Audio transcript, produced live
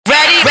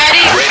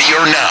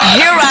or not.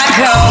 Here I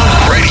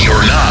come. Ready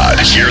or not,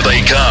 here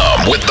they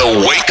come with the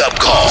wake-up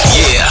call.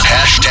 Yeah.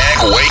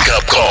 Hashtag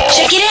wake-up call.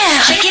 Check it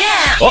out. Check it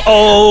out.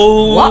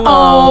 Uh-oh.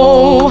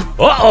 Uh-oh.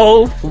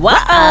 Uh-oh.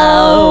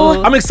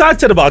 Uh-oh. I'm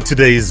excited about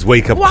today's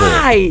wake-up call.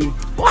 Why?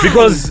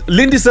 Because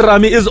Lindy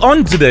Serami is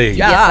on today.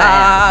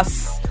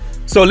 Yes.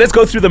 So let's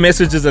go through the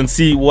messages and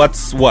see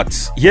what's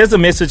what. Here's a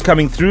message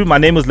coming through. My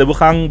name is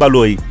Lebogang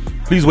Baloi.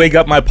 Please wake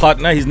up my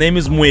partner. His name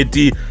is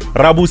Moeti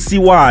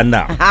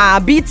Rabusiwana.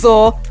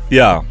 Bitso.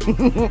 Yeah.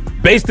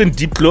 Based in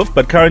Deep Kloof,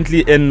 but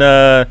currently in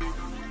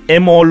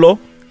Emolo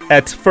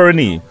at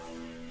Fernie.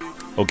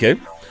 Okay.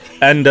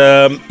 And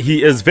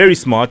he is very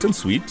smart and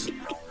sweet.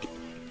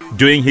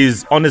 Doing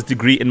his honors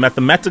degree in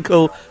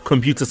mathematical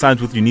computer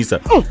science with UNISA.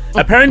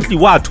 Apparently,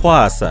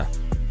 twasa.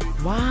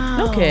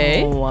 Wow.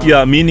 Okay.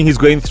 Yeah, meaning he's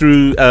going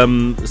through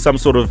some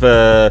sort of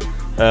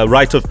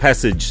rite of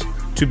passage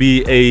to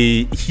be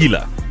a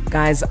healer.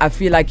 Guys, I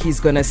feel like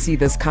he's going to see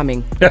this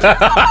coming.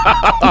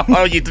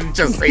 Oh, you didn't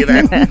just say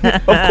that.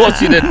 Of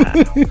course you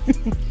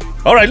didn't.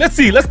 All right, let's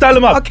see. Let's dial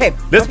him up. Okay.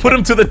 Let's put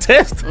him to the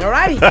test. All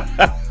right.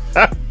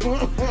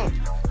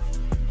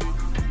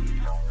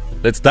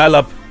 Let's dial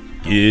up.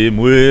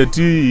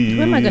 Moeti.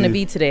 Who am I going to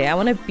be today? I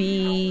want to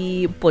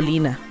be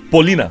Paulina.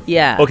 Paulina.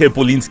 Yeah. Okay,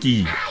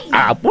 Paulinski.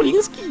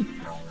 Paulinski.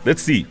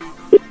 Let's see.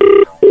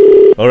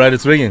 All right,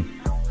 it's ringing.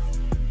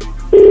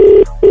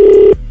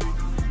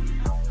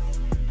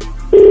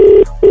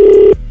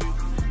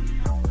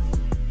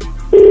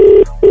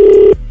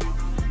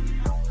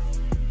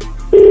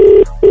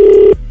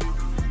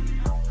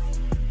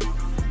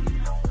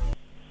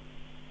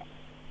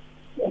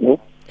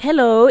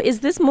 Hello,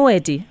 is this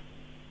Moeti?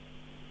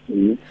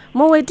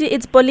 Moeti,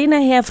 it's Paulina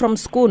here from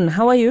Schoon.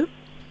 How are you?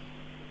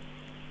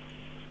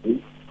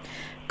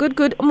 Good,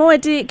 good.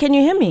 Moeti, can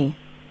you hear me?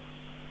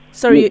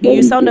 Sorry,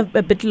 you sound a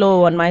bit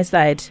low on my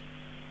side.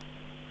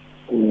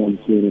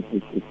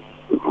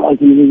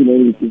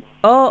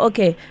 Oh,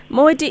 okay.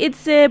 Moeti,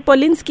 it's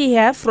Polinsky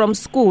here from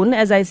Schoon,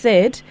 as I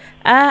said.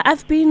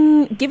 I've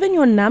been given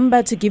your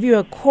number to give you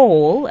a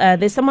call.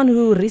 There's someone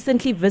who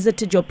recently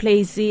visited your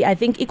place. I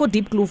think Iko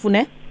Deep Kloof,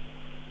 ne?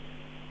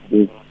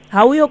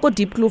 How you go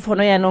Deep Kloof,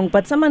 Honoyanong,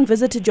 but someone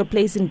visited your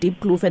place in Deep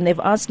Kloof and they've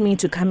asked me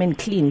to come and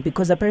clean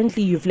because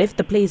apparently you've left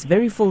the place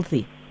very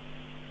filthy.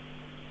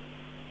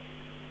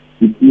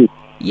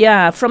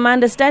 Yeah, from my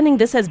understanding,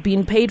 this has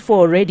been paid for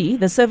already.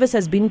 The service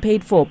has been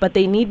paid for, but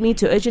they need me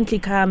to urgently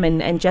come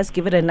and just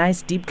give it a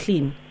nice deep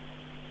clean.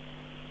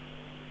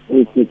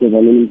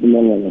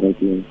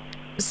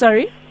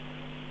 Sorry?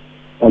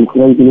 I'm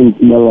currently in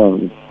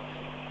Mpumalanga.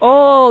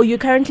 Oh, you're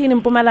currently in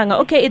Mpumalanga.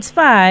 Okay, it's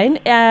fine.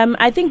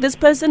 I think this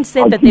person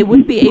said that they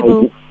would be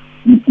able...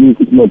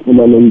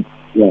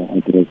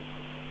 Address.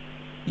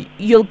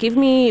 You'll give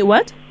me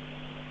what?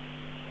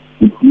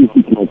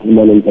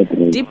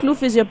 Address. Deep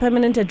Kloof is your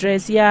permanent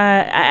address.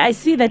 Yeah, I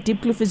see that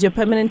Deep Kloof is your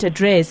permanent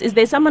address. Is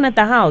there someone at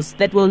the house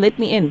that will let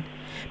me in?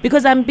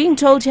 Because I'm being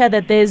told here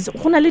that there's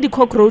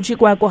cockroach.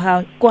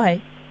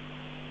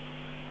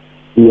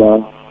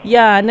 Yeah.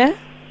 Yeah, ne?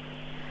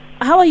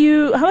 How are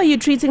you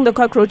treating the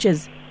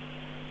cockroaches?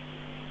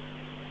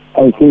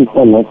 I think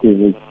I'm not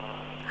with it.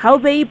 How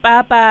baby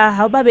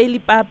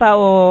papa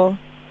or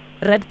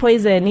rat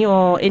poison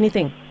or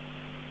anything?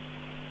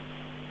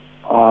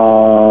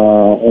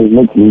 I'm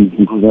not leaving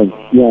because I'm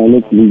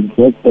not leaving.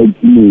 That's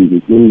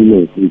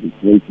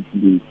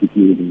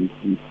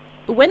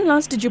When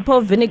last did you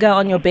pour vinegar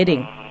on your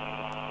bedding?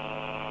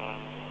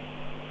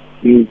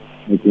 I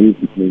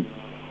don't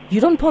You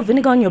don't pour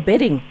vinegar on your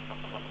bedding?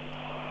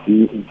 I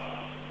don't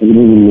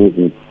even know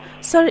that.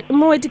 Sorry,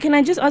 Moeti, can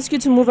I just ask you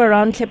to move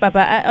around,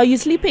 Papa? Are you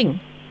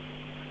sleeping?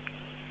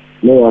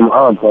 No, I'm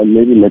out, but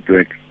maybe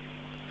network.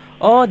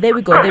 Oh, there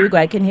we go.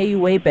 I can hear you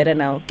way better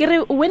now.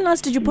 Kere, when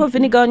last did you pour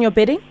vinegar on your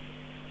bedding?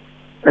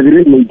 I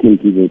didn't make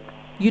it to that.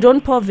 You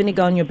don't pour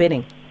vinegar on your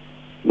bedding?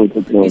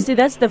 You see,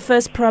 that's the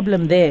first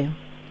problem there.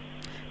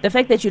 The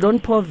fact that you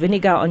don't pour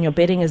vinegar on your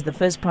bedding is the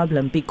first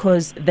problem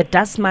because the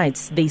dust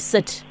mites, they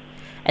sit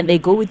and they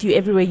go with you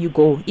everywhere you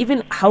go.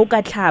 Even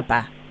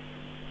haukatlapa,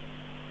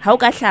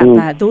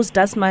 those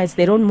dust mites,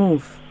 they don't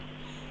move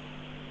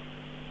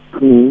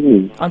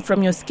on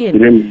from your skin.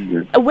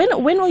 When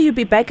will you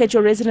be back at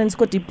your residence,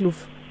 Deep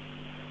Kloof?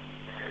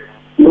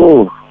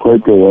 No,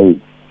 quite a while.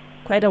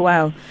 Quite a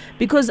while.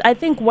 Because I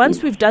think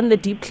once we've done the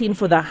deep clean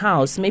for the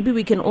house, maybe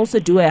we can also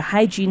do a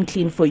hygiene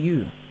clean for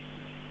you.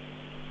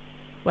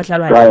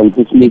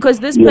 Because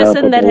this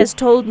person that has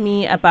told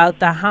me about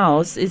the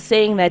house is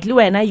saying that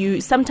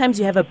Luena, sometimes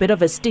you have a bit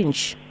of a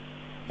stench.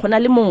 As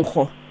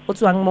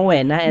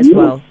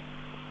well.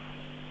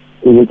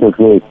 It's a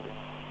first.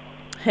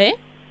 Hey?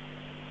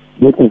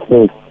 It's a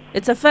first.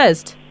 It's a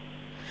first?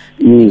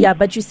 Yeah,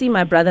 but you see,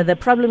 my brother, the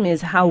problem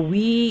is how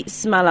we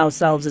smell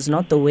ourselves is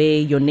not the way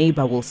your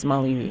neighbor will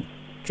smell you.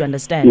 Do you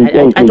understand?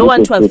 I don't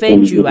want to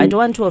offend you. I don't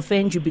want to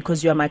offend you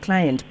because you are my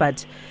client,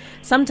 but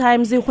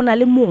sometimes and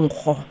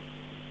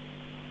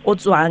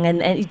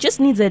it just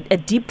needs a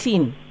deep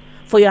clean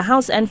for your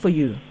house and for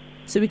you.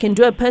 So we can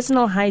do a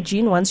personal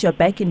hygiene. Once you're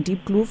back in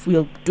Deep Kloof,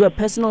 we'll do a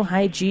personal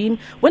hygiene.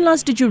 When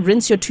last did you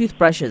rinse your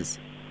toothbrushes?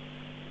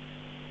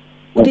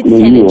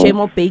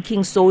 Udit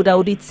baking soda,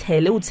 udit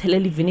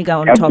vinegar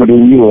on I've top. got a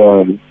new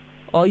one.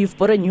 Or you've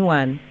bought a new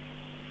one.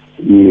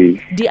 Yes.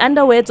 The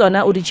underwear on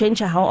would you change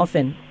how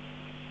often?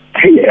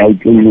 I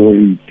don't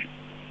know it.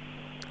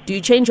 Do you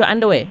change your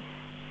underwear?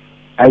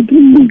 I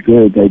don't look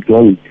good. I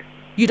don't.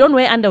 You don't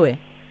wear underwear?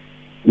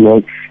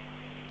 Not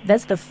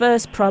That's the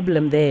first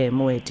problem there,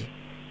 Moeti.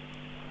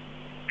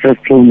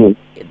 first problem.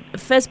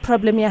 First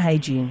problem, your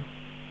hygiene.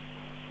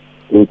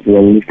 Okay,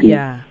 I'm listening.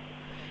 Yeah.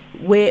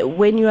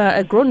 When you are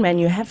a grown man,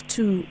 you have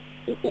to.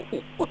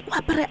 What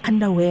about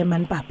underwear,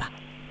 man, Papa?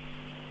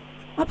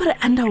 What about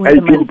underwear, I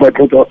man? do, but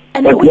not,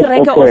 And but we not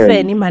reka often.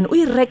 often, man.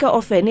 We reka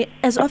often,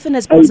 as often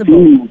as I possible.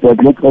 do,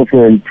 but not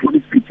often.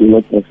 Truly speaking,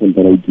 not often,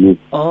 but I do.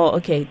 Oh,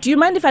 okay. Do you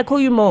mind if I call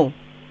you Mo?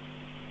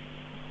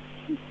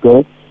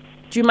 Go.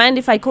 Do you mind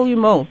if I call you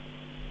Mo?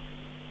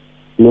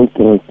 No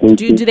trust. Thank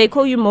Do you. they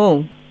call you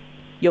Mo?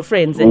 Your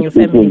friends and your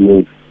Yes, family?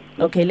 yes,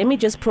 Okay, let me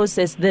just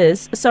process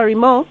this. Sorry,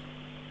 Mo?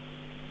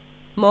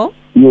 Mo?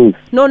 yes.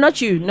 No,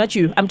 not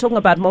you. I'm talking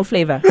about Mo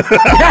Flavor.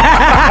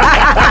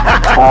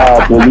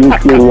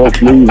 Police,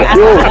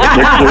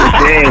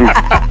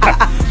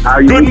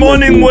 Good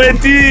morning,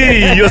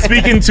 Moeti. You're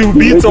speaking to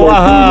Bito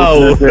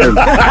Ahau.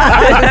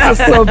 This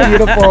is so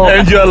beautiful.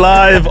 And you're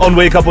live on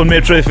Wake Up on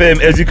Metro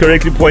FM. As you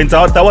correctly point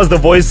out, that was the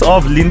voice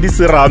of Lindy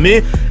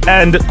Sirami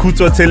and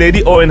Kuto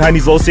Teledi. Owen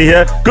Honey's also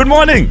here. Good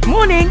morning.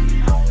 Morning.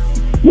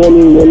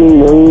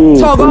 Morning.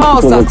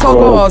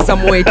 Thokoza,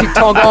 Moeti,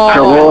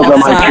 Thokoza,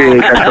 my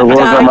chick.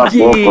 Thokoza, my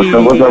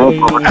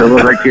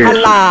Thokoza, chick.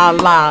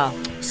 Halala.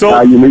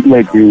 So, You make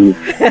my day.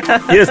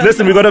 yes,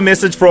 listen, we got a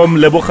message from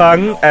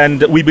Lebogang,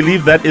 and we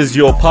believe that is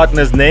your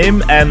partner's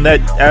name, and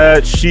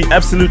that she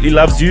absolutely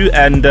loves you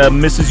and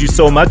misses you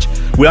so much.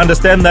 We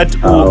understand that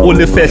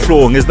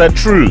Ulefehlong. Is that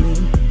true?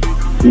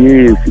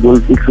 Yes, it will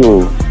fix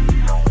so.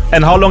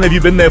 And how long have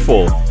you been there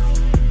for?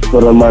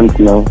 For a month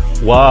now.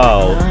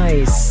 Wow.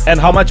 Nice. And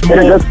how much I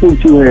more? just spoke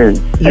to her.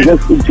 I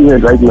just spoke to her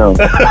right now.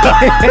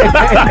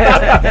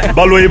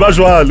 Baloyi ba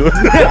jwalo.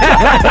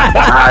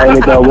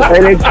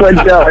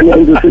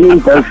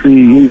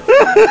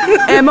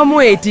 Emma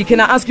Moeti, can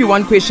I ask you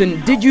one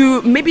question? Did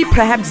you maybe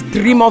perhaps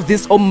dream of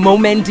this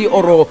moment,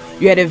 or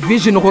you had a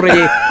vision or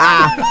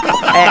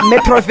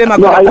Metro FM?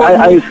 No,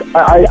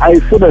 I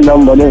saw the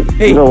number.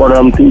 Hey. You know what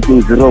I'm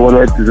thinking? 01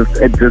 at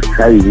this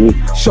time.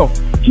 Sure.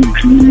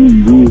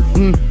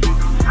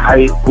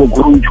 I go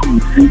to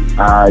see.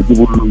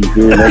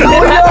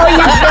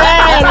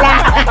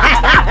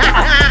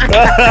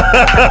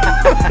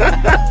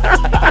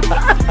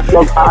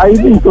 Look, I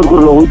didn't talk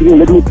along.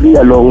 Let me play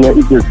along.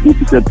 If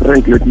it's a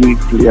prank, let me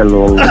play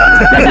along.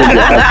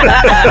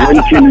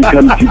 When can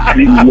come to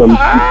clean? I'm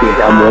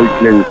well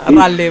cleansed.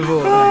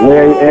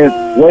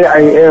 Where I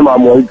am,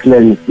 I'm well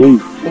cleansed.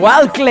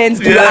 Well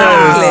cleansed. Yes.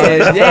 Well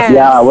cleansed. Yes.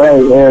 Yeah, where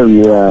I am.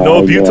 Yeah.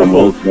 No,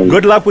 beautiful. Yeah,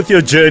 Good luck with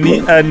your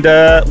journey, and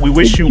we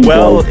wish you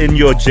well in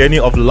your journey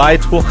of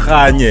light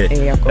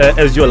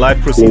as your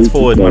life proceeds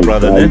forward, my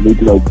brother. I Ne?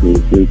 look like this.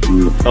 Thank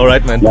you. All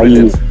right, man. Now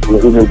Brilliant.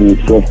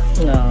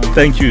 No.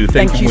 Thank you.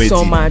 Thank you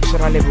so Moeti. much,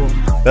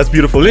 Ralebo. That's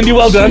beautiful. Lindy,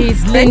 well done.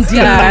 She's Lindy.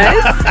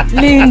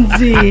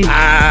 Lindy.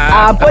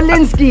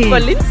 Polinsky.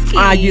 Polinsky.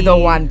 Are you the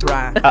one,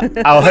 Dra?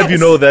 I'll have you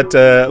know that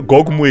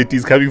Gog Moeti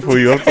is coming for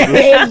you after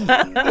this.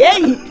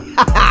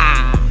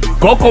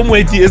 Gog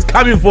Moeti is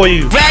coming for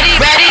you.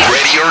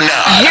 Ready or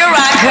not. Here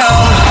I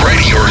come.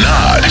 Ready or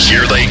not,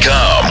 here they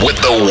come with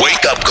the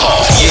wake up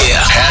call.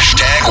 Yeah.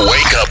 Hashtag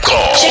wake up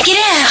call. Check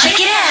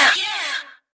it out.